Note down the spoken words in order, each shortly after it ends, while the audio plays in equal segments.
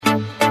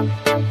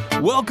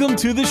Welcome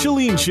to The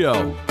Chalene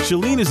Show.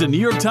 Chalene is a New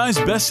York Times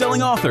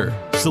bestselling author,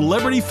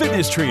 celebrity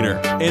fitness trainer,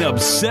 and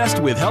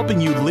obsessed with helping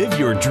you live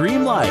your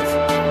dream life.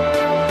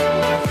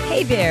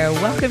 Hey there,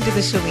 welcome to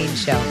The Chalene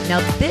Show. Now,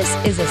 this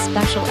is a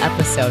special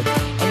episode,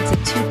 and it's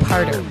a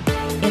two-parter.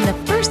 In the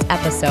first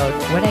episode,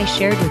 what I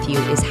shared with you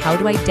is how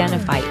to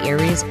identify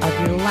areas of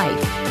your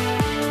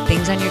life,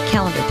 things on your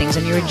calendar, things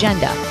on your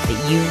agenda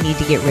that you need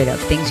to get rid of,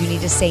 things you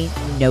need to say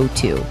no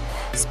to.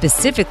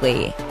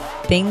 Specifically,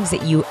 things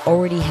that you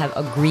already have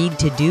agreed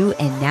to do,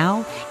 and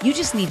now you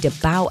just need to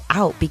bow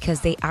out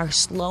because they are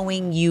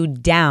slowing you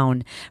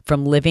down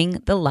from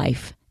living the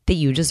life that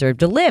you deserve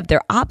to live.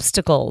 They're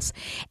obstacles.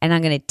 And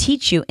I'm going to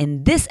teach you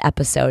in this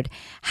episode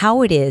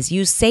how it is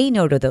you say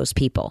no to those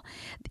people,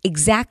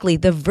 exactly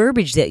the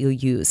verbiage that you'll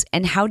use,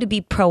 and how to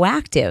be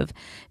proactive,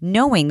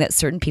 knowing that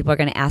certain people are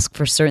going to ask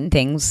for certain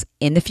things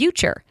in the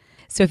future.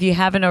 So if you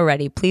haven't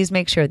already, please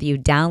make sure that you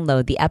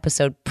download the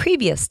episode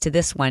previous to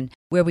this one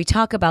where we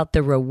talk about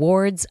the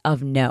rewards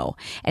of no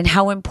and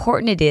how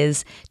important it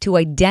is to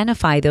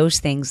identify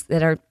those things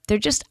they're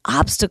just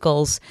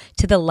obstacles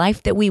to the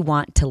life that we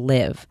want to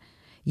live.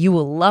 You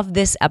will love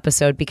this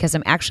episode because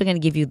I'm actually going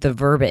to give you the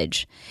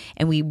verbiage,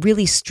 and we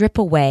really strip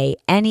away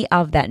any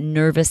of that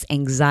nervous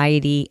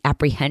anxiety,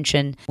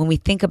 apprehension when we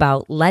think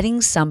about letting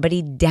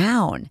somebody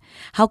down.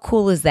 How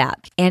cool is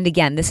that? And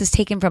again, this is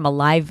taken from a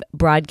live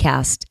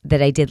broadcast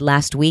that I did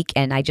last week,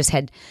 and I just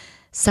had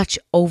such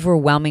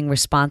overwhelming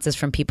responses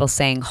from people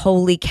saying,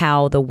 holy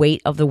cow, the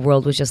weight of the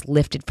world was just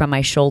lifted from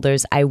my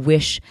shoulders. I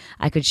wish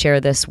I could share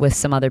this with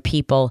some other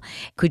people.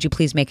 Could you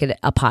please make it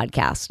a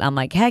podcast? I'm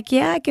like, heck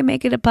yeah, I can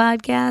make it a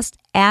podcast.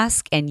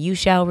 Ask and you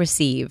shall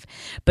receive.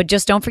 But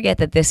just don't forget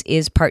that this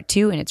is part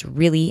 2, and it's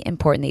really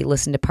important that you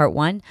listen to part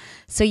 1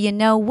 so you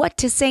know what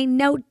to say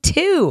no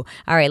to.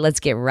 All right, let's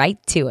get right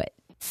to it.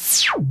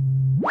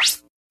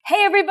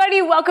 Hey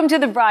everybody, welcome to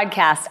the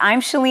broadcast. I'm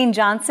Chalene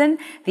Johnson,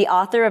 the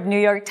author of New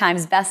York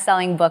Times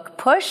bestselling book,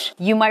 Push.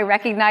 You might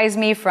recognize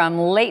me from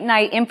late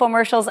night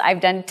infomercials.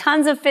 I've done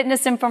tons of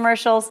fitness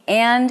infomercials,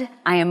 and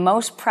I am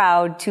most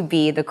proud to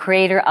be the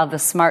creator of the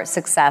Smart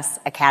Success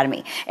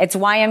Academy. It's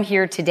why I'm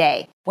here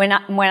today. When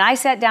I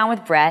sat down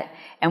with Brett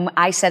and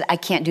I said, I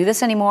can't do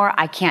this anymore.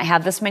 I can't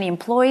have this many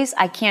employees.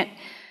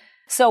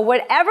 So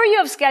whatever you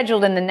have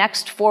scheduled in the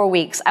next 4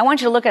 weeks, I want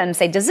you to look at it and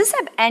say, does this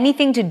have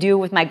anything to do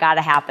with my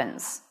Gotta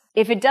Happens?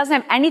 If it doesn't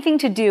have anything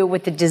to do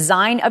with the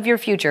design of your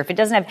future, if it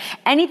doesn't have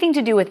anything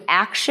to do with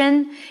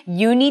action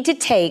you need to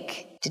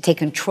take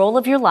control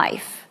of your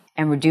life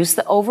and reduce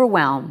the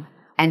overwhelm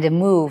and to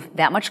move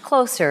that much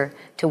closer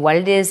to what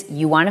it is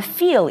you want to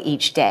feel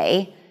each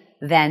day,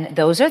 then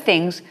those are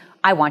things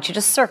I want you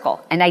to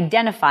circle and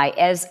identify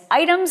as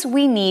items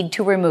we need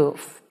to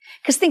remove.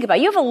 Because think about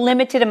it, you have a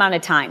limited amount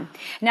of time.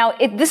 Now,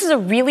 this is a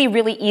really,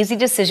 really easy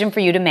decision for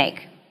you to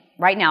make.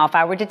 Right now, if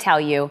I were to tell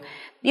you,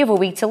 you have a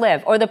week to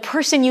live, or the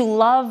person you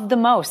love the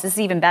most, this is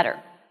even better.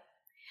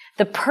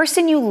 The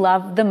person you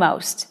love the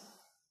most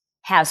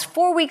has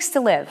 4 weeks to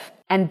live,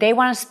 and they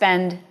want to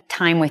spend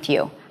time with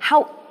you.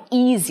 How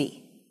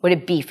easy would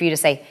it be for you to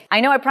say, I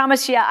know I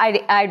promised you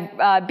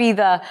I'd be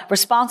the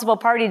responsible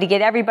party to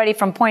get everybody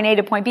from point A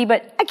to point B,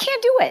 but I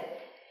can't do it.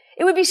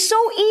 It would be so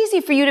easy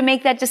for you to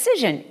make that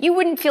decision. You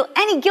wouldn't feel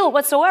any guilt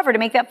whatsoever to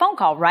make that phone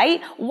call, right?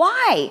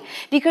 Why?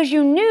 Because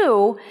you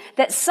knew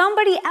that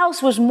somebody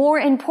else was more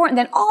important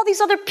than all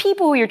these other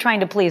people who you're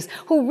trying to please,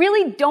 who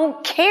really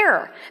don't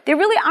care. They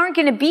really aren't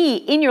going to be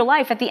in your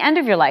life at the end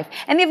of your life,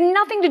 and they have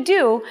nothing to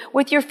do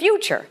with your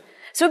future.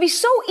 So it'd be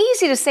so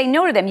easy to say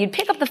no to them. You'd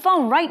pick up the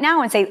phone right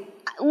now and say,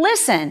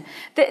 listen,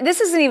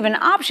 this isn't even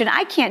an option.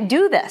 I can't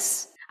do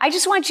this. I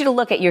just want you to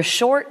look at your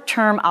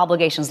short-term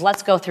obligations.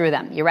 Let's go through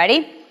them. You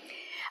ready?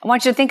 I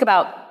want you to think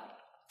about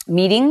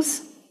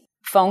meetings,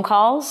 phone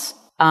calls,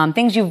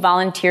 things you've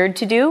volunteered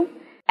to do,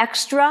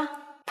 extra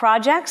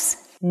projects,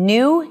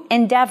 new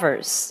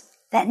endeavors.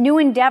 That new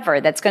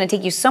endeavor that's going to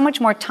take you so much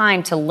more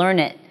time to learn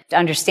it, to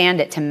understand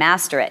it, to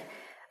master it.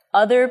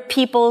 Other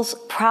people's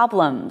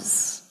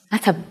problems.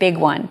 That's a big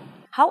one.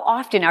 How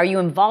often are you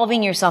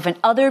involving yourself in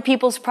other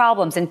people's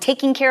problems and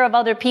taking care of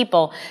other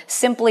people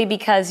simply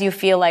because you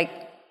feel like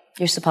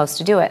you're supposed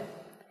to do it?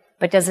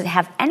 But does it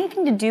have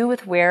anything to do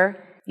with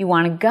where you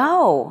want to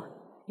go?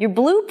 Your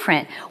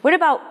blueprint. What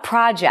about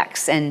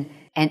projects and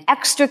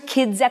extra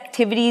kids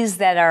activities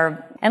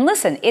and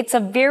listen, it's a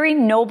very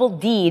noble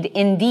deed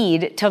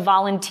indeed to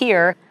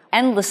volunteer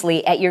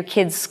endlessly at your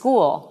kids'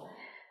 school.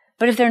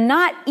 But if they're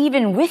not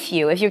even with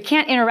you, if you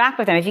can't interact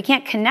with them, if you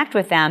can't connect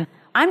with them,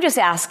 I'm just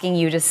asking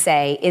you to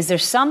say, is there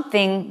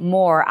something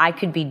more I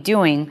could be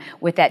doing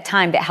with that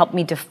time that helped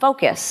me to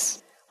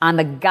focus on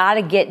the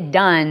gotta get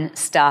done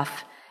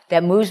stuff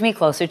that moves me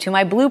closer to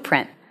my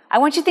blueprint? I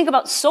want you to think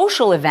about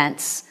social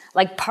events,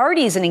 like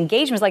parties and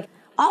engagements, like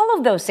all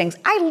of those things.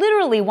 I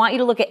literally want you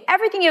to look at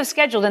everything you have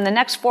scheduled in the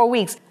next 4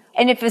 weeks.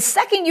 And if the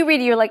second you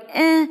read it, you're like,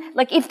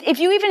 like if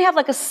you even have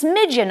like a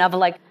smidgen of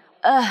like,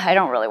 I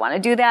don't really want to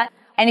do that.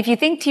 And if you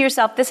think to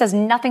yourself, this has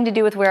nothing to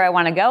do with where I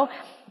want to go,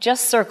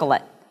 just circle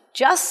it.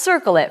 Just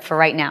circle it for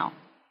right now.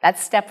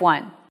 That's step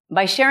 1.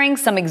 By sharing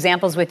some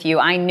examples with you,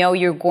 I know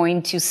you're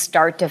going to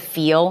start to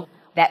feel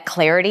that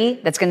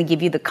clarity that's going to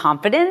give you the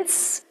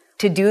confidence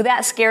to do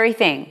that scary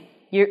thing.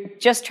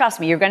 Just trust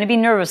me, you're going to be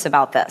nervous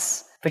about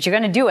this, but you're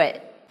going to do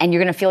it and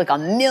you're going to feel like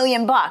 $1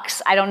 million.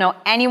 I don't know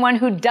anyone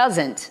who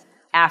doesn't.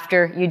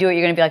 After you do it,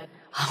 you're going to be like,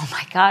 oh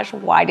my gosh,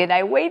 why did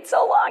I wait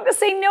so long to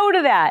say no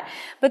to that?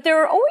 But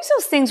there are always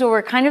those things where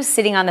we're kind of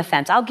sitting on the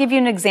fence. I'll give you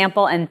an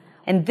example, and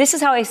this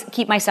is how I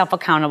keep myself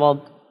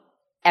accountable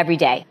every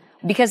day.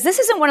 Because this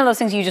isn't one of those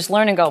things you just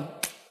learn and go,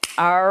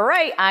 all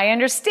right, I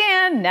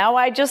understand. Now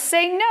I just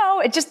say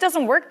no. It just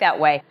doesn't work that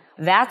way.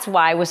 That's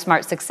why with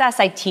Smart Success,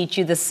 I teach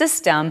you the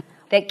system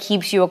that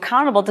keeps you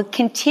accountable to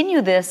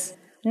continue this,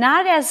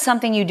 not as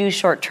something you do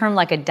short term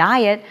like a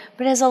diet,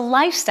 but as a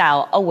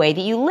lifestyle, a way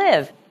that you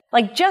live.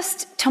 Like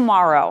just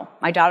tomorrow,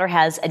 my daughter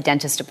has a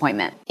dentist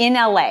appointment in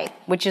LA,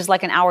 which is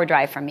like an hour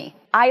drive from me.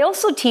 I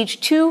also teach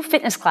 2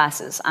 fitness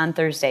classes on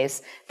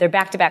Thursdays. They're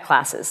back-to-back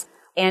classes.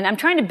 And I'm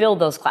trying to build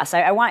those classes.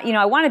 I want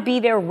to be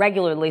there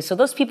regularly so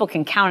those people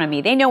can count on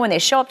me. They know when they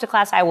show up to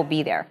class, I will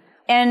be there.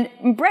 And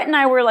Brett and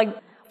I were like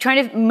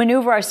trying to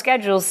maneuver our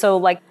schedules. So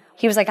like,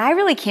 he was like, I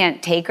really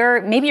can't take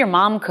her. Maybe your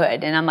mom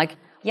could. And I'm like,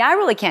 yeah, I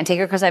really can't take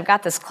her because I've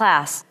got this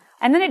class.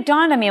 And then it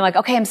dawned on me, I'm like,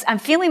 okay, I'm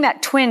feeling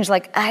that twinge.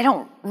 Like,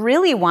 I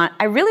really want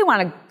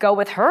to go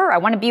with her. I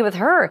want to be with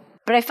her.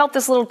 But I felt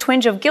this little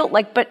twinge of guilt.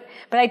 Like, but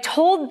I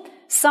told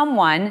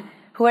someone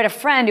who had a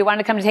friend who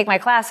wanted to come to take my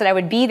class that I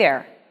would be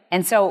there.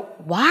 And so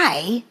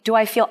why do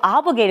I feel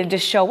obligated to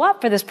show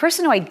up for this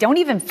person who I don't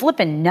even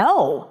flippin'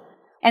 know?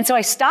 And so I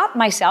stopped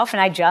myself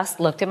and I just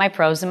looked at my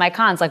pros and my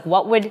cons. Like,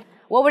 what would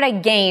I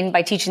gain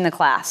by teaching the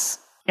class?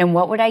 And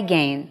what would I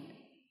gain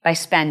by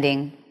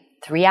spending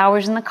 3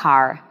 hours in the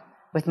car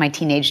with my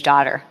teenage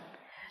daughter?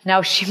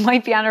 Now, she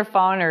might be on her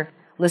phone or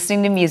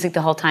listening to music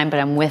the whole time,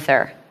 but I'm with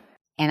her.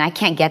 And I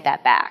can't get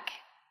that back.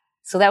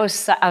 So I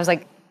was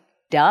like,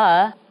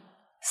 duh.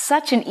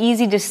 Such an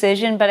easy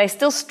decision, but I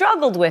still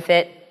struggled with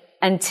it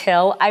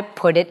until I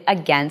put it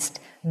against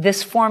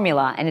this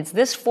formula. And it's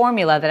this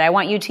formula that I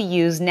want you to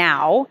use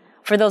now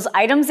for those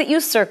items that you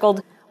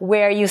circled,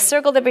 where you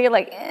circled it, but you're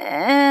like,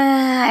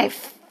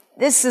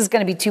 this is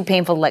going to be too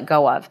painful to let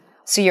go of.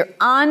 So you're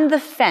on the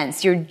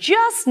fence. You're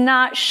just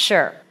not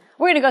sure.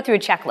 We're going to go through a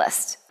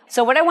checklist.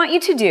 So what I want you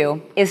to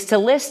do is to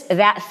list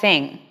that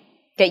thing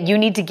that you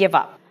need to give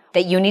up,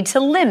 that you need to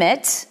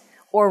limit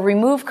or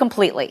remove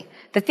completely.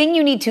 The thing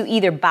you need to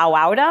either bow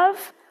out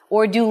of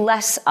or do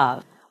less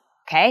of.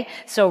 Okay?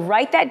 So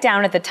write that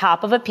down at the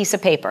top of a piece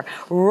of paper,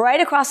 right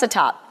across the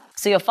top.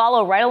 So you'll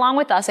follow right along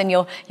with us and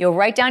you'll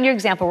write down your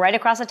example right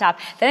across the top.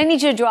 Then I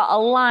need you to draw a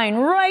line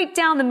right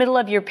down the middle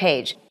of your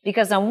page.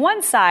 Because on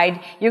one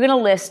side, you're going to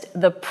list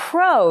the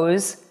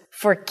pros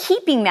for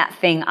keeping that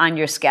thing on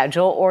your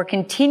schedule or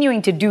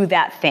continuing to do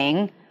that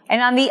thing.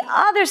 And on the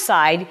other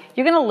side,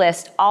 you're going to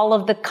list all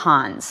of the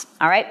cons.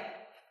 All right?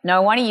 Now I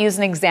want to use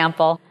an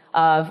example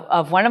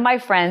of one of my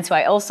friends who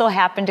I also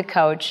happen to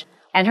coach.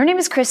 And her name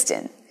is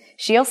Kristen.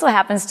 She also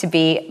happens to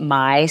be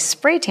my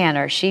spray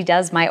tanner. She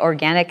does my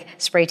organic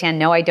spray tan.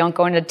 No, I don't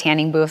go into a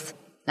tanning booth,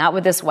 not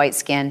with this white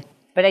skin,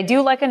 but I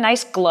do like a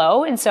nice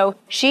glow. And so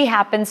she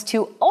happens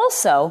to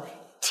also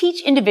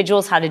teach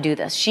individuals how to do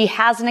this. She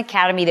has an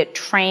academy that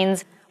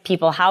trains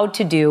people how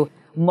to do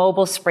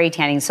mobile spray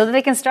tanning so that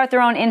they can start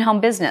their own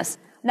in-home business.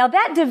 Now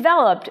that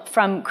developed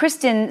from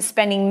Kristen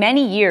spending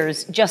many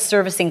years just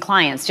servicing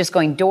clients, just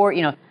going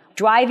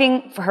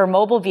driving for her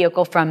mobile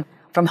vehicle from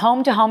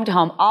home to home to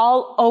home,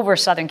 all over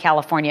Southern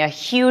California, a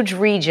huge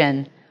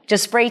region, to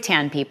spray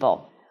tan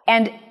people.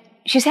 And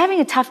she's having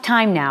a tough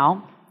time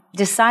now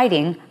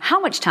deciding how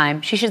much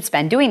time she should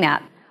spend doing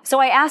that. So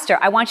I asked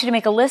her, I want you to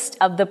make a list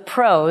of the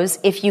pros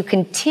if you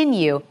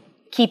continue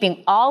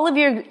keeping all of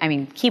your,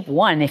 keep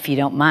one if you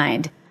don't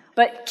mind,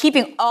 but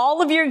keeping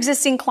all of your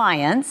existing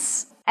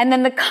clients, and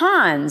then the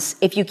cons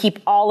if you keep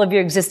all of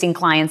your existing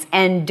clients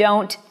and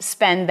don't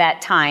spend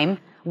that time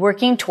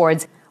working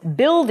towards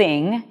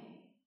building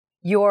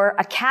your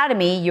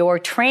academy, your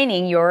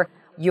training, your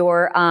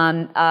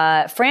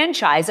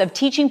franchise of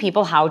teaching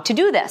people how to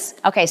do this.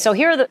 Okay, so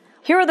here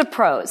are the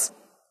pros.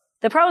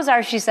 The pros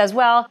are, she says,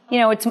 well,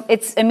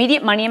 it's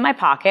immediate money in my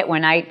pocket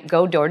when I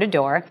go door to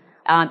door.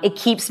 It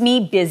keeps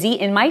me busy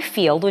in my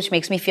field, which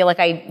makes me feel like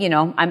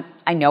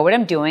I know what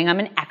I'm doing. I'm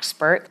an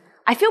expert.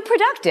 I feel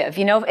productive.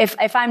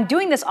 If I'm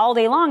doing this all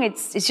day long,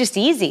 it's just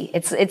easy.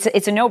 It's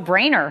a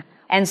no-brainer.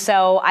 And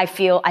so I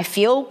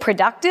feel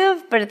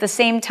productive, but at the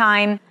same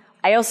time,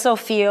 I also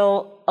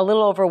feel a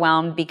little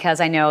overwhelmed because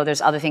I know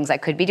there's other things I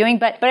could be doing,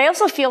 but I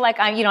also feel like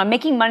I'm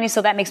making money,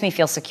 so that makes me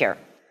feel secure.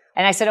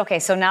 And I said, okay,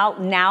 so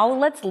now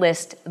let's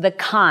list the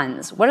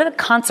cons. What are the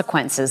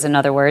consequences, in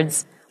other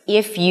words,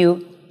 if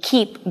you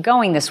keep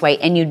going this way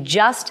and you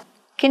just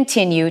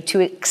continue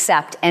to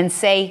accept and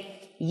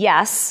say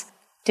yes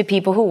to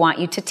people who want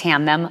you to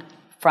tan them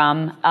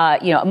from,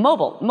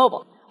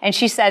 mobile. And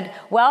she said,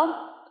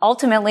 well,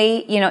 ultimately,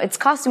 it's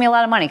costing me a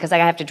lot of money because I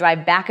have to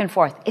drive back and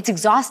forth. It's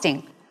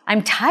exhausting.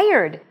 I'm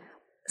tired.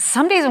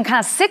 Some days I'm kind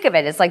of sick of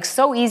it. It's like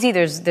so easy.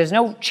 There's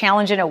no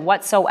challenge in it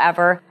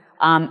whatsoever.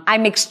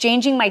 I'm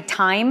exchanging my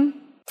time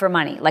for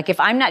money. Like if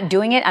I'm not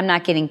doing it, I'm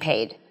not getting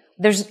paid.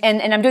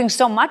 And I'm doing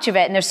so much of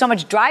it, and there's so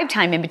much drive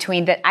time in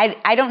between that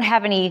I don't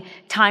have any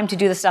time to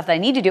do the stuff that I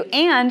need to do.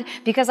 And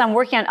because I'm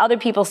working on other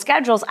people's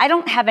schedules, I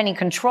don't have any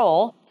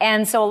control.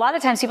 And so a lot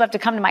of times people have to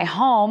come to my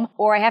home,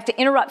 or I have to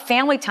interrupt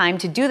family time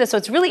to do this. So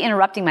it's really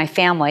interrupting my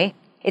family.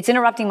 It's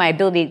interrupting my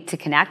ability to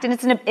connect.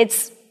 And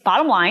it's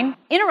bottom line,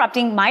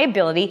 interrupting my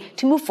ability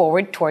to move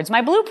forward towards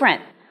my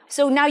blueprint.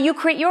 So now you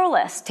create your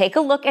list. Take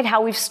a look at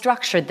how we've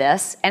structured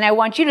this, and I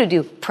want you to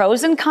do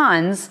pros and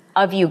cons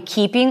of you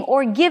keeping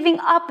or giving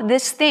up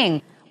this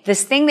thing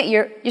that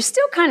you're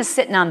still kind of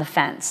sitting on the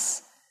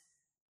fence.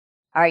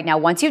 All right, now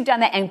once you've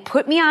done that, and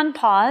put me on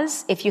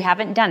pause if you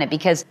haven't done it,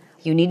 because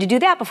you need to do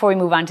that before we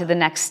move on to the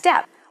next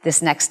step.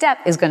 This next step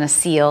is going to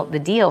seal the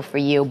deal for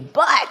you,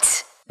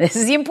 but this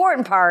is the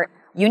important part.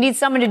 You need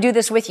someone to do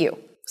this with you.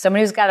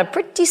 Someone who's got a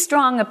pretty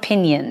strong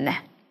opinion.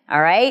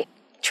 All right?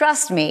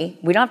 Trust me,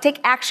 we don't have to take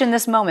action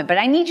this moment, but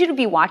I need you to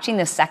be watching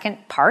the second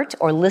part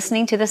or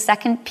listening to the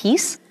second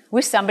piece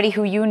with somebody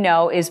who you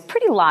know is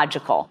pretty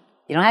logical.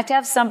 You don't have to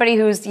have somebody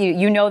who's,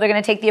 you know they're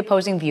going to take the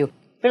opposing view,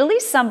 but at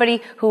least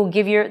somebody who will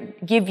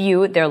give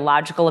you their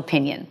logical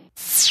opinion.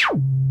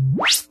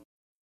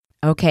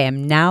 Okay,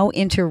 I'm now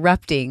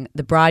interrupting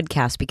the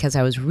broadcast because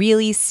I was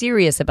really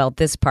serious about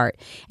this part,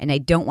 and I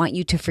don't want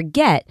you to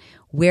forget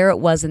where it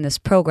was in this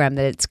program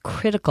that it's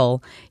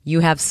critical you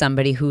have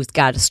somebody who's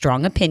got a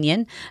strong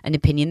opinion, an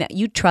opinion that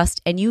you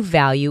trust and you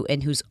value,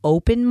 and who's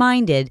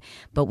open-minded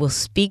but will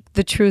speak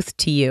the truth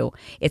to you.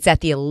 It's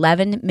at the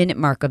 11-minute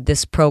mark of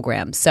this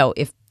program. So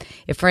if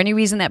for any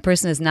reason that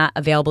person is not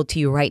available to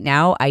you right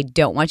now, I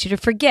don't want you to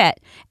forget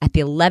at the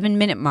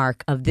 11-minute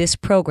mark of this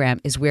program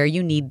is where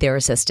you need their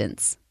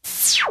assistance.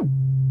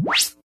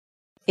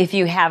 If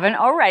you haven't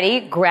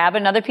already, grab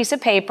another piece of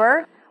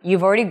paper.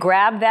 You've already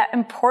grabbed that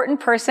important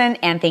person,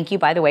 and thank you,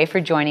 by the way, for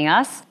joining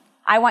us.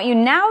 I want you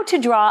now to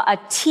draw a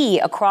T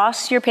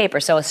across your paper.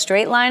 So a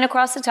straight line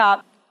across the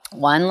top,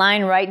 one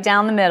line right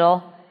down the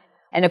middle,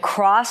 and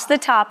across the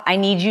top, I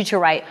need you to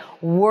write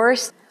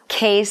worst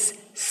case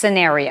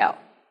scenario.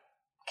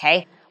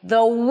 Okay?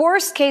 The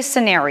worst case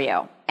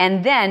scenario.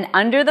 And then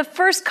under the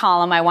first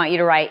column, I want you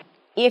to write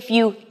if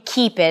you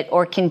keep it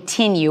or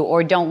continue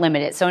or don't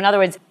limit it. So in other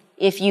words,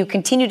 if you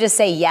continue to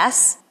say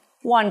yes,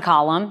 one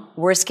column,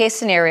 worst case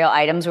scenario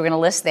items, we're going to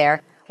list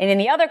there. And in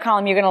the other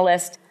column, you're going to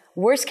list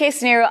worst case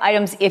scenario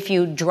items if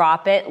you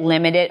drop it,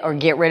 limit it, or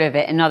get rid of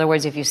it. In other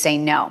words, if you say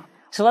no.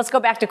 So let's go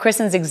back to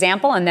Kristen's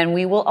example, and then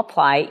we will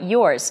apply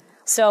yours.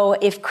 So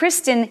if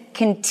Kristen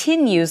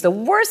continues, the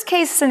worst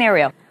case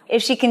scenario,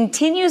 if she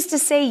continues to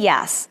say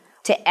yes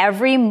to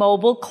every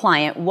mobile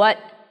client,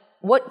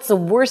 what's the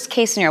worst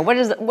case scenario?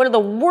 What are the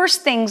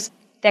worst things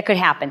that could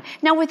happen?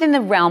 Now, within the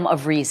realm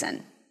of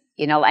reason.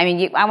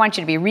 I want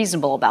you to be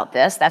reasonable about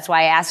this. That's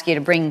why I ask you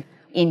to bring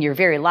in your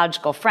very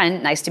logical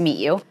friend. Nice to meet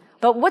you.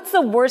 But what's the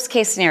worst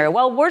case scenario?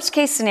 Well, worst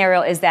case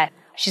scenario is that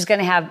she's going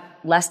to have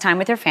less time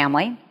with her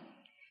family.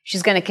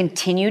 She's going to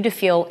continue to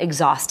feel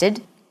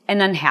exhausted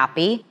and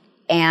unhappy.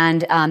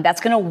 And that's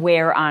going to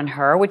wear on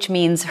her, which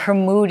means her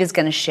mood is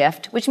going to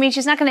shift, which means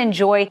she's not going to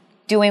enjoy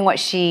doing what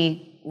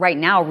she right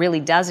now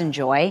really does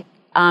enjoy.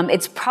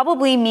 It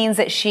probably means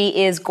that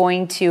she is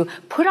going to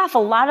put off a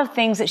lot of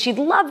things that she'd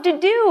love to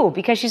do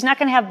because she's not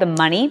going to have the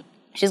money.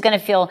 She's going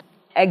to feel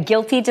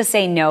guilty to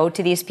say no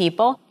to these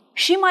people.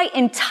 She might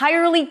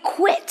entirely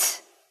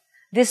quit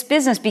this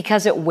business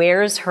because it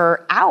wears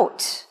her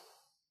out.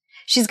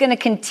 She's going to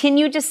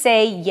continue to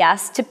say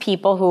yes to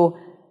people who,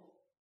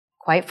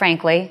 quite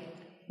frankly,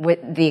 with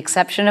the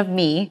exception of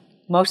me,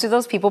 most of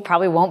those people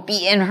probably won't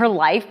be in her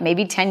life,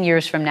 maybe 10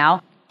 years from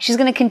now. She's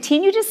going to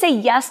continue to say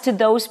yes to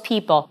those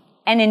people.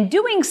 And in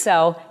doing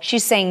so,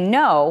 she's saying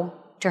no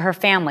to her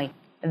family.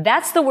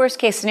 That's the worst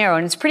case scenario,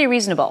 and it's pretty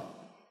reasonable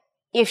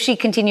if she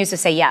continues to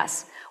say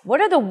yes. What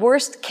are the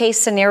worst case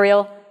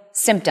scenario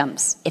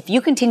symptoms? If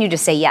you continue to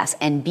say yes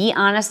and be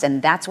honest,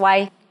 and that's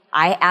why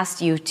I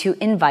asked you to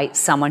invite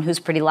someone who's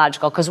pretty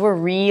logical, because we're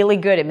really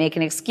good at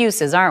making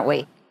excuses, aren't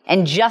we?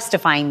 And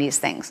justifying these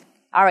things.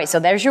 All right, so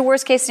there's your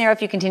worst case scenario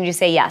if you continue to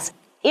say yes.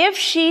 If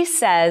she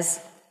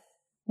says,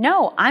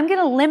 no, I'm going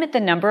to limit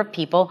the number of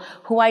people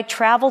who I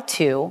travel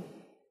to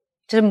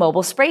the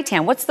mobile spray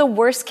tan. What's the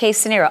worst case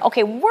scenario?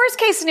 Okay, worst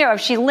case scenario,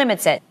 if she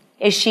limits it,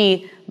 is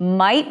she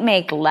might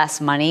make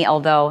less money,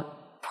 although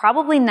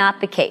probably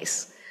not the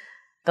case.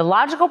 The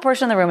logical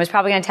person in the room is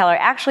probably going to tell her,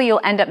 actually,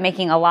 you'll end up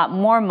making a lot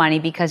more money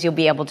because you'll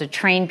be able to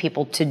train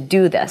people to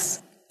do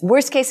this.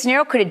 Worst case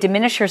scenario, could it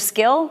diminish her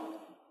skill?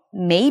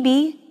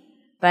 Maybe.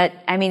 But,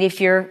 if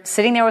you're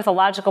sitting there with a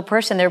logical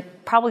person, they're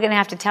probably going to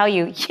have to tell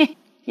you,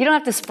 you don't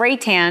have to spray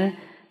tan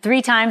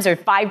 3 times or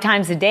 5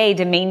 times a day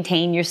to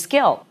maintain your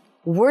skill.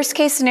 Worst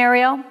case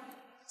scenario,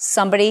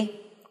 somebody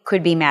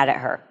could be mad at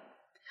her.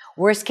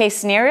 Worst case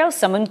scenario,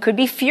 someone could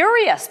be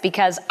furious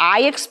because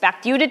I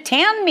expect you to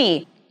tan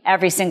me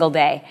every single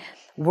day.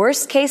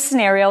 Worst case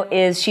scenario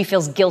is she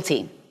feels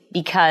guilty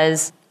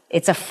because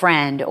it's a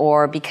friend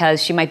or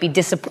because she might be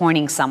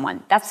disappointing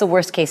someone. That's the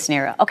worst case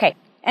scenario. Okay,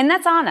 And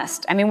that's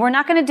honest. I mean, we're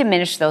not going to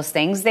diminish those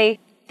things.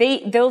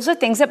 Those are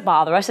things that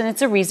bother us, and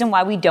it's a reason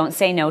why we don't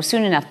say no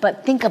soon enough.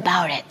 But think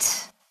about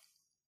it.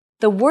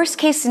 The worst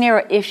case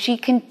scenario, if she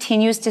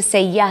continues to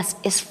say yes,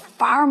 is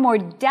far more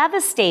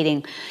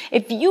devastating.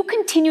 If you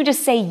continue to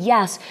say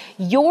yes,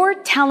 you're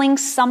telling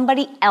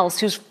somebody else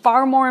who's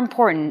far more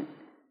important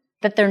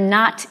that they're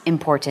not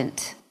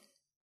important.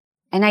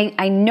 And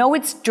I know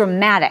it's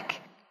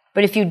dramatic,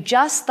 but if you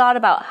just thought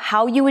about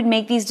how you would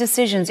make these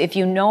decisions, if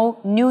you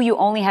knew you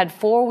only had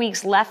 4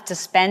 weeks left to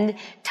spend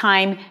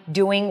time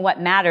doing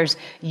what matters,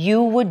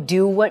 you would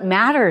do what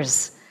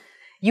matters.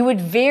 You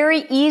would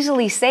very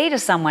easily say to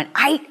someone,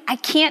 I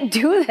can't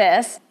do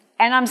this,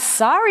 and I'm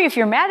sorry if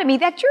you're mad at me.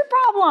 That's your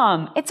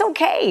problem. It's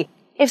okay.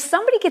 If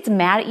somebody gets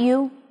mad at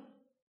you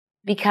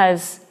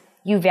because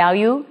you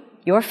value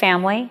your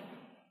family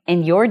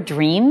and your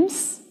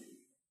dreams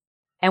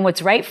and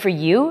what's right for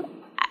you,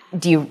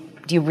 do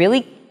you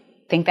really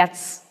think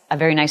that's a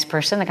very nice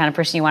person, the kind of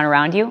person you want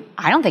around you?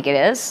 I don't think it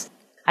is.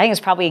 I think it's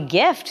probably a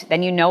gift.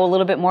 Then you know a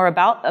little bit more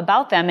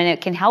about them, and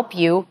it can help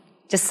you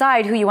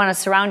decide who you want to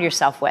surround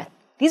yourself with.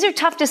 These are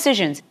tough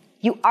decisions.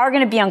 You are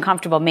going to be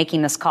uncomfortable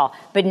making this call,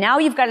 but now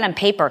you've got it on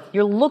paper.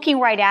 You're looking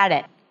right at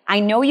it.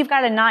 I know you've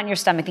got a knot in your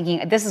stomach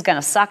thinking, this is going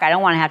to suck. I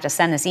don't want to have to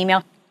send this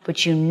email,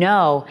 but you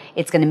know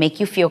it's going to make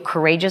you feel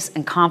courageous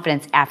and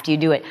confident after you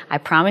do it. I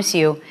promise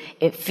you,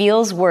 it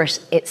feels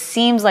worse. It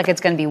seems like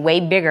it's going to be way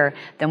bigger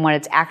than what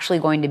it's actually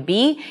going to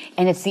be,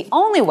 and it's the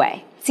only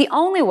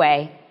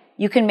way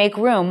you can make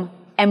room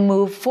and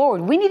move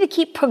forward. We need to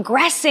keep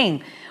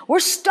progressing. We're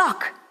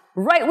stuck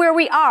right where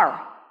we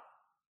are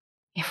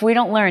if we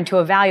don't learn to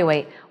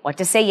evaluate what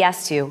to say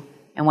yes to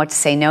and what to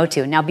say no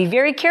to. Now, be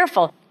very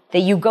careful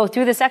that you go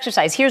through this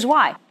exercise. Here's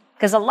why.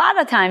 Because a lot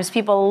of times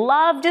people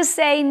love to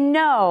say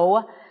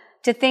no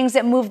to things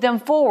that move them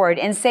forward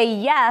and say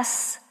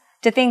yes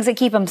to things that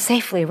keep them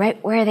safely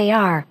right where they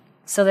are,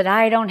 so that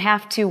I don't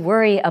have to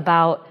worry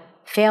about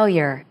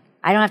failure.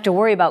 I don't have to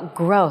worry about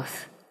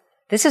growth.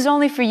 This is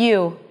only for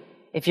you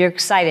if you're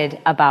excited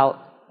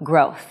about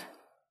growth.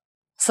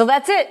 So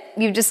that's it.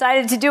 You've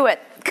decided to do it.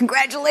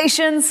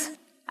 Congratulations.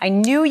 I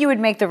knew you would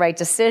make the right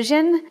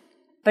decision.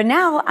 But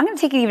now I'm going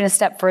to take it even a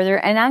step further,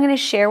 and I'm going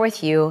to share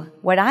with you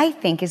what I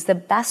think is the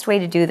best way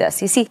to do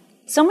this. You see,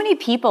 so many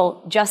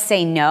people just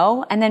say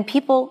no, and then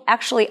people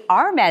actually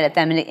are mad at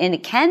them, and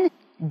it can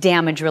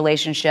damage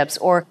relationships,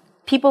 or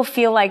people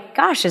feel like,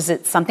 gosh, is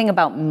it something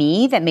about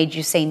me that made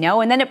you say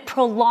no? And then it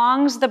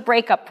prolongs the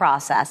breakup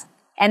process.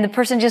 And the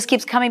person just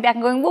keeps coming back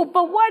and going, well,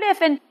 but what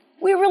if, and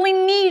we really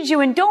need you,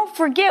 and don't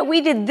forget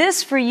we did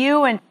this for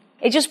you, and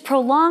it just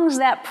prolongs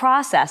that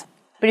process.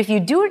 But if you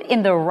do it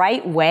in the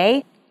right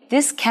way,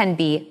 this can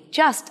be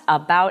just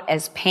about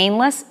as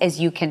painless as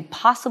you can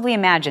possibly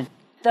imagine.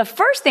 The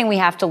first thing we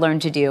have to learn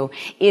to do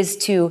is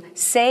to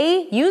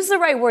use the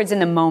right words in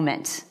the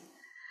moment.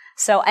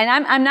 So, and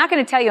I'm not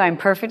going to tell you I'm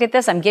perfect at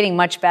this. I'm getting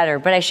much better.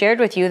 But I shared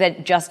with you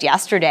that just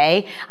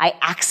yesterday, I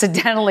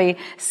accidentally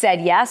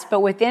said yes. But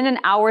within an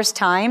hour's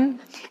time,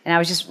 and I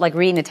was just like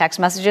reading the text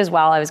messages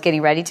while I was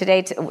getting ready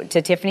today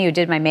to Tiffany, who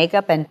did my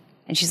makeup. And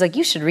she's like,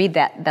 you should read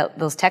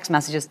those text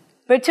messages.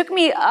 But it took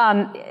me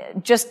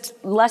just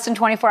less than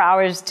 24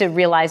 hours to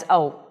realize,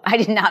 I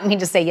did not mean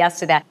to say yes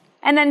to that.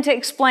 And then to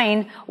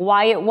explain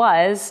why it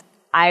was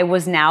I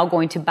was now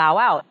going to bow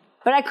out.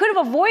 But I could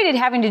have avoided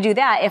having to do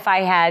that if I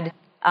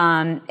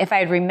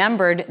had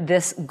remembered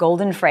this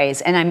golden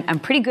phrase. And I'm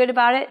pretty good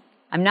about it.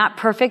 I'm not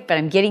perfect, but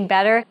I'm getting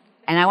better.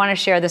 And I want to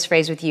share this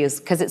phrase with you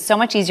because it's so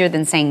much easier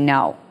than saying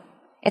no.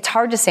 It's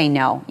hard to say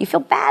no. You feel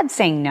bad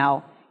saying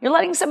no. You're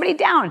letting somebody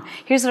down.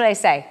 Here's what I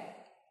say,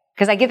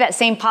 because I get that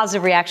same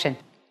positive reaction.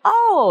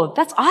 Oh,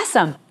 that's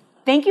awesome.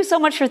 Thank you so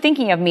much for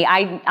thinking of me.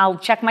 I'll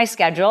check my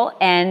schedule,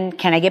 and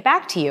can I get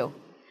back to you?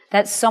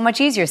 That's so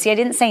much easier. See, I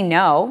didn't say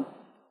no.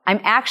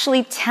 I'm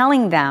actually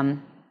telling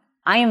them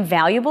I am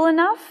valuable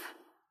enough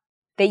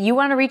that you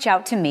want to reach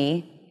out to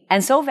me,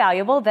 and so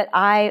valuable that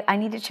I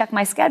need to check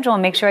my schedule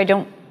and make sure I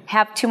don't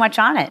have too much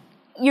on it.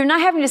 You're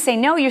not having to say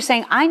no. You're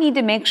saying I need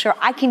to make sure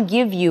I can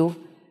give you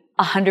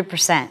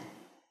 100%,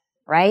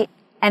 right?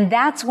 And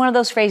that's one of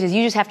those phrases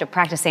you just have to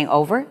practice saying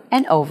over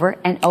and over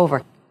and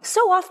over.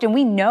 So often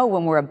we know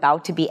when we're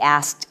about to be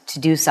asked to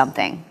do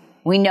something.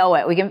 We know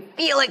it. We can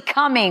feel it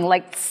coming,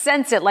 like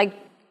sense it, like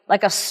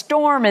a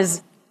storm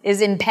is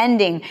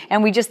impending.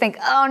 And we just think,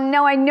 oh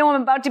no, I know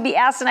I'm about to be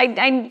asked and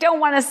I don't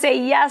want to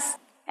say yes.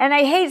 And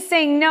I hate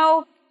saying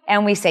no.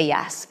 And we say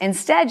yes.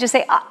 Instead, just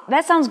say,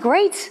 that sounds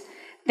great.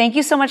 Thank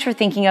you so much for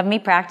thinking of me.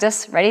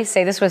 Practice. Ready?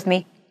 Say this with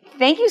me.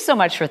 Thank you so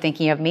much for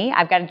thinking of me.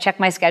 I've got to check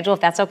my schedule if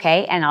that's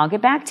okay, and I'll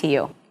get back to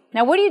you.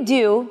 Now, what do you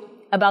do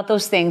about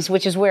those things,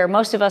 which is where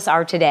most of us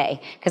are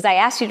today? Because I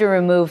asked you to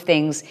remove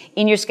things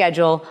in your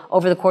schedule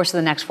over the course of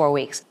the next 4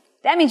 weeks.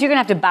 That means you're going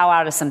to have to bow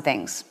out of some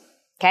things.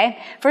 Okay?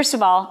 First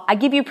of all, I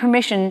give you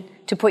permission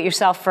to put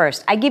yourself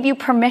first. I give you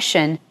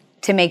permission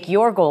to make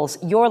your goals,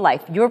 your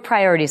life, your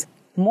priorities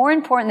more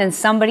important than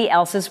somebody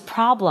else's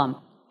problem.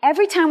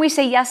 Every time we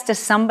say yes to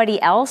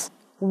somebody else,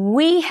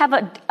 we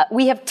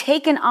have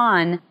taken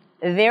on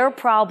their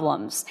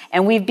problems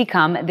and we've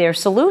become their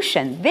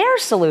solution. Their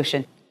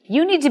solution.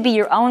 You need to be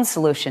your own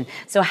solution.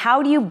 So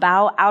how do you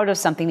bow out of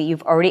something that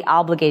you've already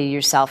obligated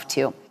yourself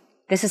to?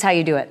 This is how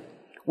you do it.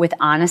 With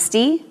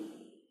honesty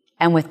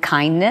and with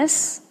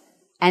kindness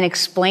and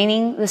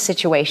explaining the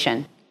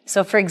situation.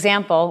 So for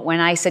example, when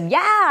I said,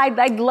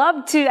 I'd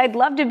love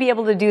to be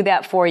able to do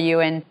that for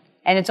you. And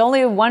it's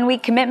only a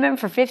 1-week commitment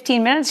for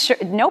 15 minutes. Sure,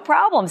 no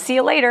problem. See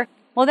you later.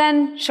 Well,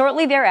 then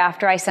shortly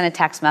thereafter, I sent a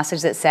text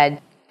message that said,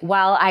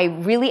 while I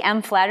really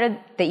am flattered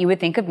that you would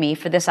think of me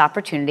for this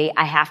opportunity,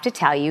 I have to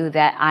tell you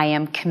that I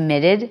am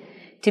committed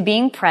to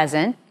being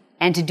present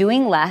and to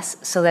doing less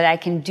so that I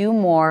can do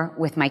more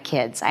with my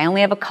kids. I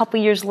only have a couple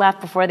years left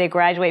before they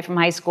graduate from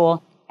high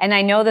school, and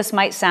I know this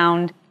might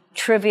sound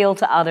trivial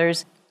to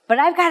others, but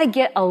I've got to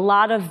get a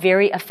lot of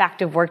very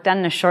effective work done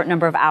in a short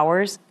number of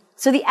hours.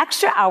 So the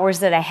extra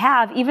hours that I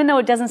have, even though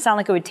it doesn't sound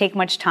like it would take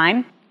much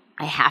time,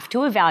 I have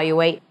to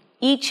evaluate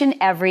each and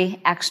every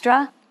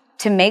extra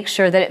to make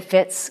sure that it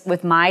fits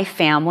with my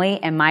family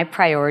and my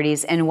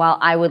priorities. And while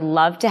I would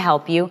love to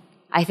help you,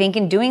 I think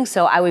in doing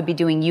so, I would be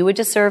doing you a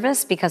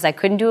disservice because I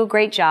couldn't do a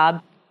great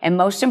job. And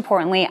most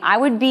importantly, I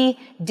would be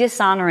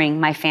dishonoring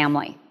my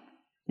family.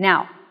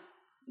 Now,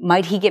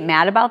 might he get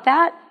mad about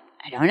that?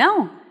 I don't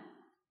know.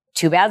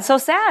 Too bad, so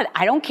sad.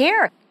 I don't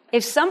care.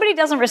 If somebody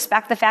doesn't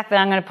respect the fact that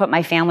I'm going to put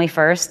my family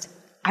first,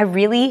 I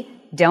really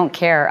don't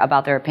care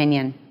about their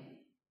opinion.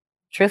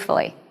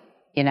 Truthfully,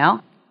 you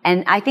know?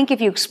 And I think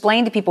if you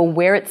explain to people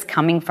where it's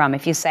coming from,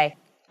 if you say,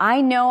 I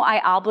know I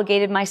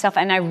obligated myself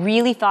and I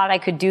really thought I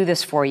could do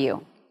this for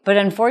you, but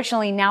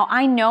unfortunately now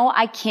I know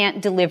I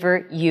can't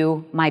deliver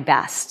you my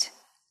best.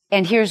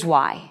 And here's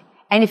why.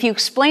 And if you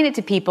explain it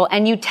to people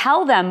and you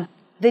tell them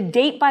the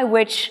date by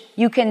which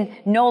you can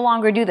no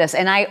longer do this,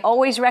 and I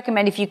always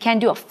recommend if you can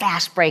do a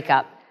fast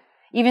breakup,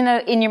 even though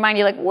in your mind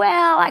you're like,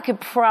 well, I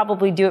could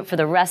probably do it for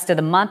the rest of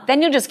the month.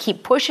 Then you'll just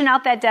keep pushing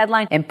out that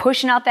deadline and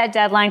pushing out that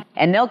deadline,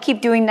 and they'll keep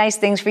doing nice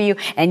things for you,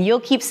 and you'll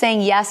keep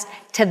saying yes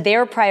to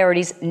their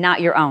priorities, not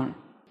your own.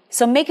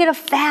 So make it a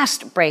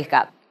fast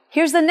breakup.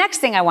 Here's the next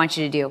thing I want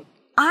you to do.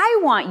 I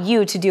want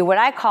you to do what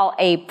I call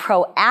a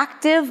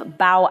proactive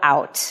bow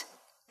out.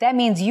 That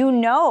means you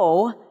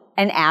know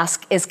an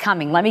ask is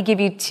coming. Let me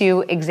give you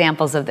 2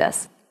 examples of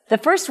this. The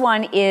first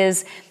one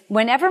is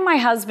whenever my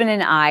husband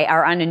and I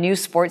are on a new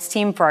sports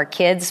team for our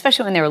kids,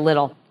 especially when they were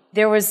little,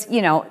 there was,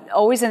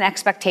 always an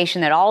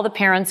expectation that all the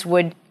parents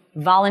would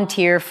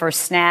volunteer for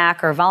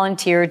snack or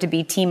volunteer to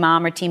be team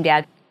mom or team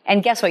dad.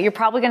 And guess what? You're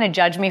probably going to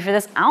judge me for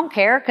this. I don't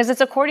care because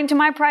it's according to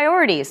my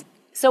priorities.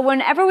 So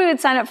whenever we would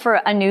sign up for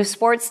a new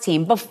sports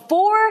team,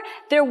 before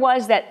there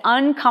was that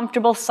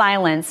uncomfortable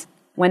silence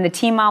when the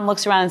team mom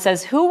looks around and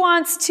says, who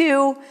wants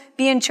to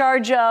be in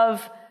charge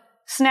of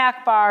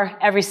snack bar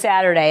every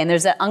Saturday? And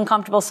there's that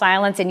uncomfortable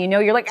silence and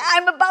you're like,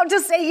 I'm about to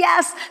say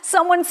yes.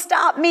 Someone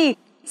stop me.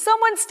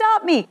 Someone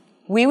stop me.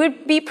 We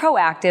would be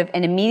proactive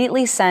and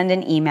immediately send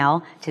an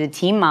email to the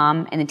team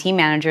mom and the team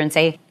manager and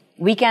say,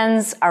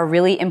 weekends are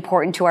really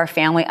important to our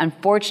family.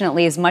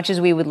 Unfortunately, as much as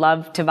we would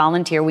love to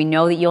volunteer, we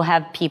know that you'll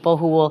have people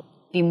who will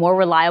be more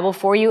reliable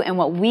for you. And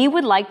what we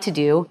would like to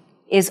do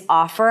is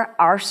offer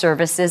our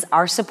services,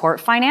 our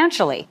support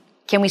financially.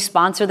 Can we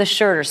sponsor the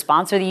shirt or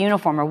sponsor the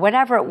uniform or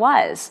whatever it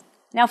was?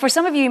 Now, for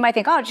some of you, you might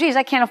think, oh, geez,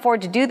 I can't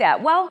afford to do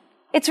that. Well,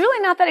 it's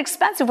really not that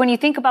expensive when you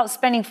think about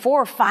spending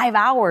 4 or 5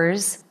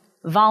 hours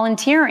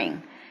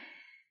volunteering.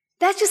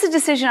 That's just a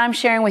decision I'm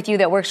sharing with you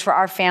that works for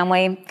our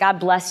family. God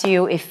bless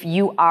you if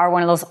you are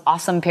one of those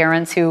awesome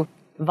parents who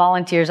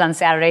volunteers on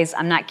Saturdays.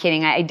 I'm not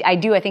kidding. I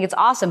do. I think it's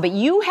awesome. But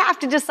you have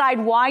to decide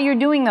why you're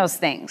doing those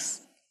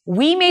things.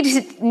 We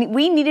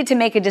needed to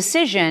make a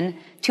decision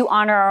to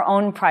honor our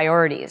own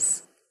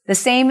priorities. The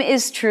same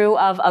is true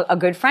of a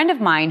good friend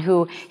of mine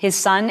who his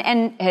son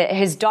and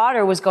his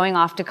daughter was going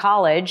off to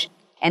college,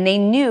 and they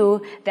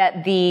knew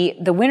that the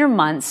winter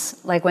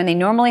months, like when they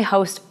normally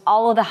host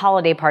all of the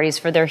holiday parties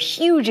for their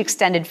huge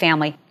extended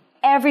family,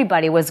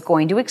 everybody was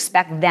going to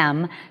expect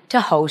them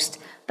to host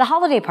the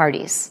holiday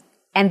parties.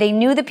 And they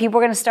knew that people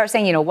were going to start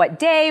saying, what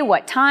day,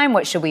 what time,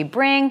 what should we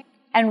bring?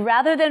 And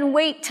rather than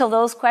wait till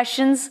those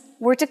questions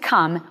were to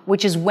come,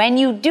 which is when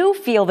you do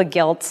feel the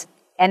guilt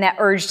and that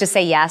urge to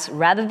say yes,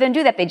 rather than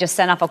do that, they just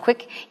sent off a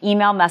quick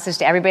email message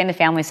to everybody in the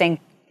family saying,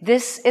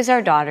 this is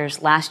our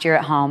daughter's last year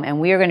at home, and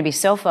we are going to be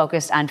so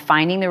focused on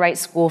finding the right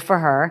school for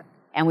her,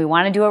 and we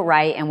want to do it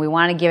right, and we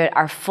want to give it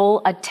our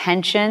full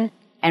attention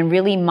and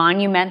really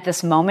monument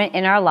this moment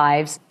in our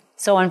lives.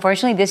 So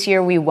unfortunately, this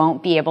year we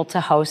won't be able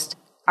to host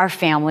our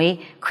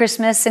family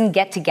Christmas and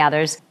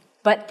get-togethers,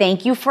 but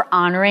thank you for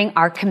honoring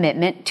our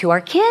commitment to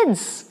our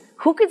kids.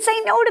 Who could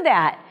say no to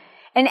that?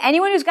 And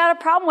anyone who's got a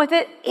problem with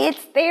it,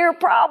 it's their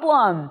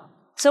problem.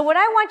 So what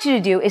I want you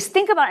to do is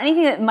think about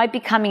anything that might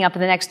be coming up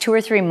in the next 2 or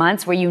 3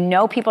 months where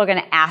people are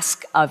going to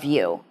ask of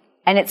you.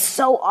 And it's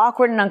so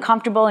awkward and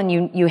uncomfortable and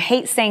you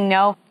hate saying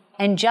no.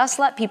 And just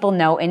let people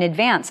know in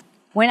advance.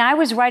 When I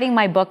was writing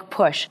my book,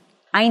 Push,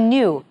 I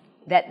knew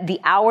that the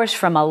hours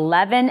from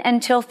 11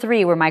 until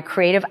 3 were my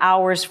creative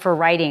hours for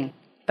writing.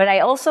 But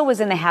I also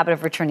was in the habit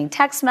of returning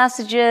text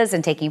messages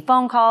and taking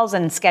phone calls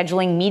and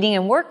scheduling meeting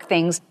and work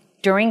things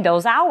during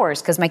those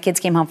hours because my kids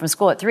came home from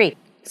school at 3.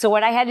 So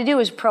what I had to do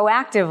is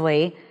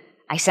proactively,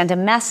 I sent a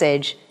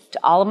message to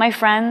all of my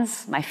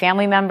friends, my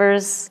family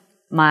members,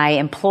 my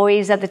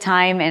employees at the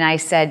time, and I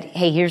said,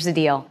 hey, here's the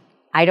deal.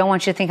 I don't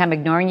want you to think I'm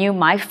ignoring you.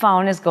 My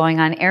phone is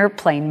going on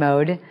airplane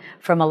mode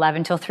from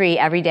 11 till 3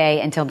 every day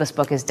until this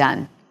book is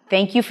done.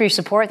 Thank you for your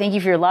support. Thank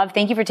you for your love.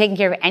 Thank you for taking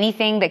care of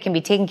anything that can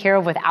be taken care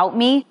of without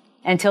me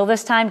until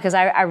this time, because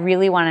I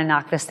really want to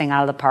knock this thing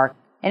out of the park.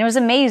 And it was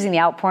amazing, the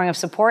outpouring of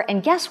support.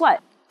 And guess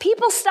what?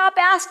 People stop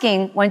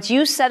asking once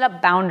you set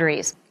up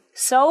boundaries.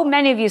 So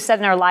many of you said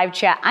in our live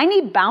chat, I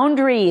need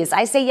boundaries.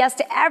 I say yes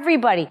to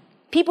everybody.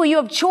 People, you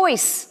have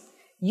choice.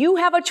 You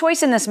have a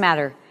choice in this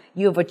matter.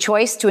 You have a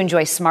choice to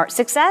enjoy smart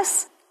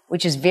success,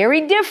 which is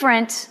very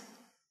different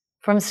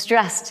from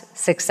stressed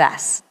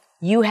success.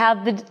 You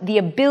have the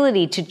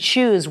ability to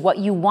choose what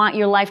you want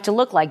your life to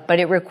look like,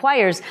 but it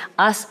requires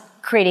us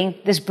creating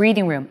this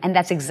breathing room. And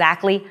that's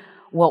exactly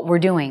what we're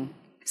doing.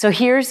 So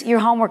here's your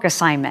homework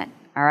assignment,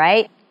 all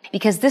right?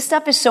 Because this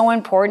stuff is so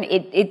important.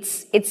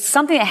 It's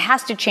something that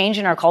has to change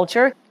in our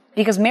culture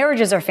because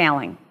marriages are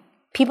failing.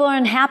 People are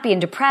unhappy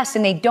and depressed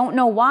and they don't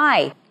know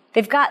why.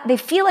 They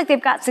feel like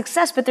they've got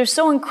success, but they're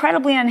so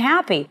incredibly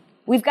unhappy.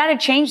 We've got to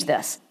change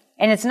this.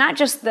 And it's not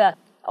just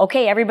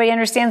okay, everybody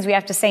understands we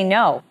have to say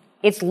no.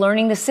 It's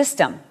learning the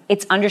system.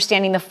 It's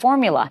understanding the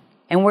formula.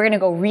 And we're going to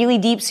go really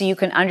deep so you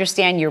can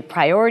understand your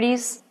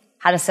priorities,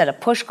 how to set a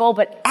push goal,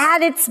 but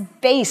at its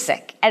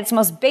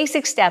most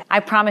basic step, I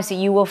promise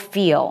you will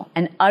feel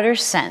an utter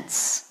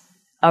sense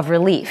of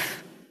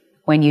relief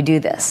when you do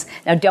this.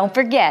 Now, don't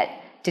forget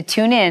to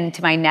tune in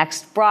to my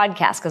next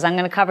broadcast because I'm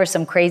going to cover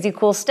some crazy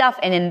cool stuff.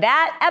 And in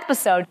that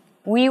episode,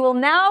 we will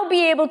now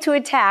be able to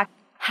attack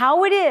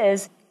how it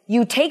is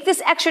you take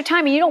this extra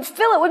time and you don't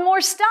fill it with more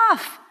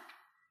stuff.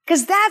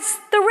 Because that's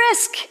the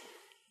risk.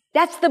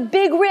 That's the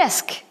big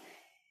risk.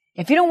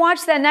 If you don't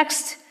watch that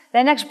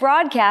next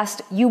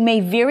broadcast, you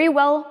may very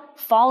well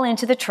fall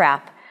into the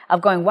trap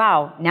of going,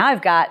 wow, now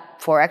I've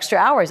got 4 extra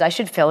hours. I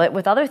should fill it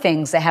with other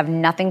things that have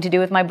nothing to do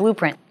with my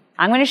blueprint.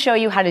 I'm going to show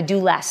you how to do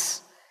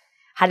less,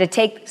 how to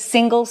take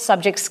single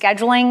subject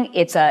scheduling.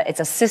 It's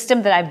a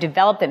system that I've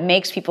developed that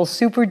makes people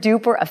super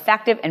duper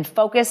effective and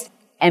focused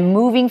and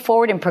moving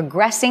forward and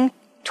progressing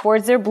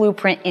towards their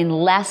blueprint in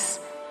less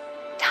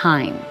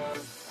time.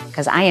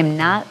 Because I am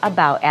not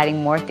about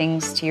adding more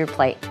things to your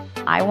plate.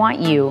 I want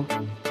you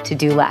to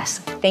do less.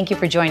 Thank you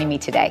for joining me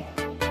today.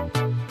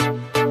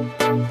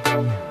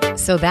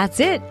 So that's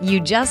it. You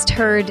just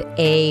heard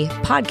a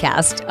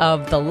podcast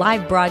of the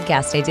live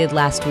broadcast I did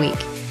last week.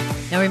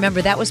 Now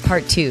remember, that was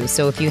part 2.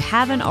 So if you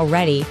haven't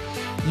already,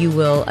 you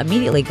will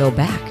immediately go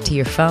back to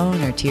your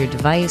phone or to your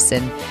device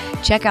and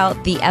check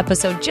out the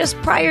episode just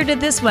prior to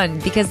this one,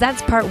 because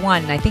that's part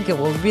 1. I think it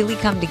will really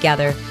come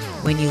together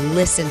when you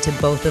listen to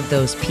both of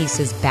those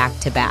pieces back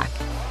to back.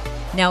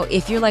 Now,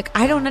 if you're like,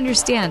 I don't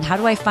understand, how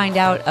do I find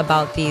out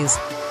about these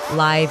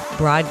live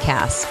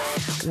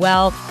broadcasts?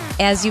 Well,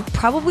 as you've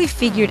probably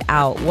figured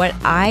out, what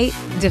I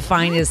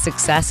define as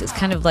success is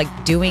kind of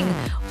like doing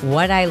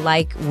what I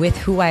like with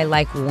who I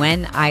like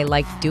when I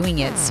like doing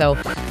it. So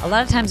a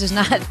lot of times there's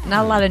not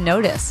a lot of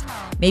notice.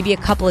 Maybe a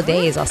couple of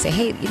days I'll say,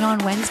 hey, on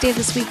Wednesday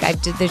this week,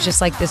 there's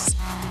just like this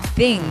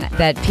thing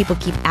that people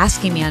keep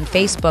asking me on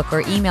Facebook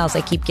or emails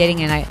I keep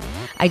getting, and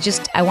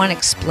I want to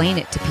explain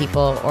it to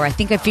people, or I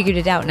think I figured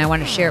it out and I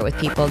want to share it with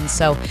people. And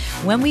so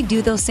when we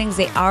do those things,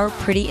 they are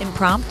pretty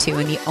impromptu,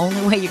 and the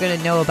only way you're going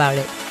to know about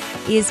it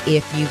is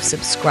if you've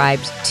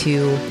subscribed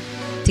to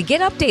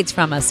get updates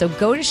from us. So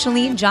go to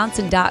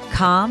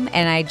ChaleneJohnson.com,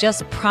 and I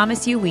just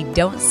promise you we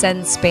don't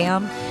send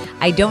spam.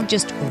 I don't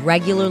just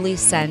regularly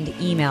send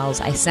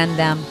emails. I send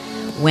them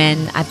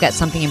when I've got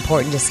something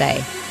important to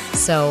say.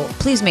 So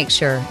please make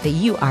sure that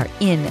you are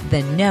in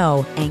the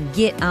know and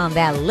get on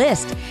that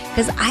list,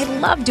 because I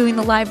love doing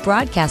the live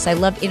broadcasts. I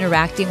love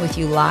interacting with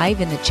you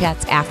live in the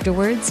chats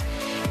afterwards.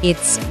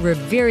 It's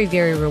very,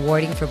 very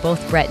rewarding for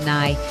both Brett and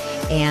I,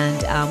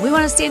 and we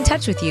want to stay in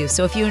touch with you.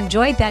 So if you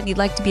enjoyed that and you'd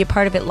like to be a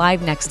part of it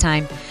live next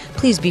time,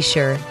 please be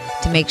sure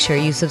to make sure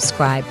you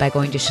subscribe by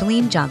going to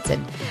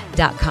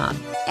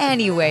ChaleneJohnson.com.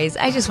 Anyways,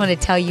 I just want to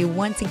tell you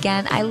once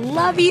again, I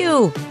love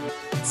you.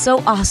 So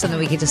awesome that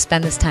we get to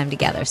spend this time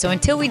together. So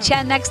until we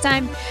chat next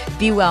time,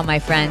 be well, my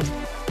friend.